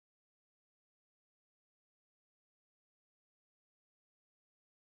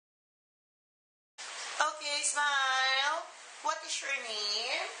Okay, smile. What is your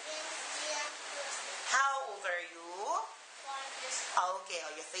name? Gian. How old are you? 4 years Okay,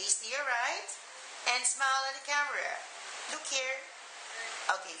 your face here, right? And smile at the camera. Look here.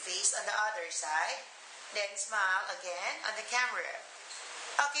 Okay, face on the other side. Then smile again on the camera.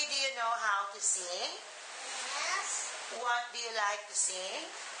 Okay, do you know how to sing? Yes. What do you like to sing?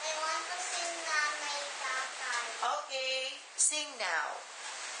 I want to sing Nanay Tatay. Okay, sing now.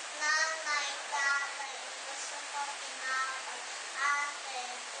 Nanay Tatay, gusto ko tinapay. Ate,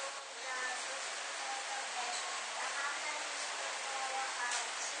 kuya, gusto ko kape. Lahat ng gusto ko wakay.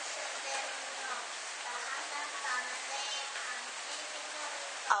 Susundin mo. Lahat ng panalig ang ibig mo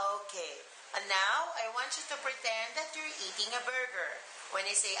ito. Okay, and now I want you to pretend that you're eating a burger. When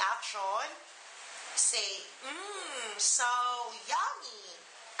I say action, say, so yummy.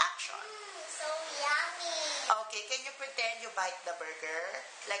 Action. So yummy. Okay, can you pretend you bite the burger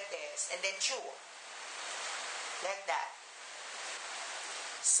like this and then chew? Like that.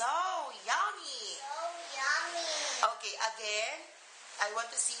 So yummy. So yummy. Okay, again, I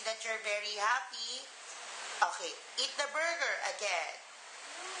want to see that you're very happy. Okay, eat the burger again.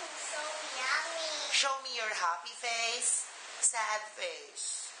 So yummy. Show me your happy face, sad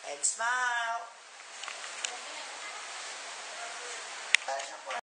face, and smile.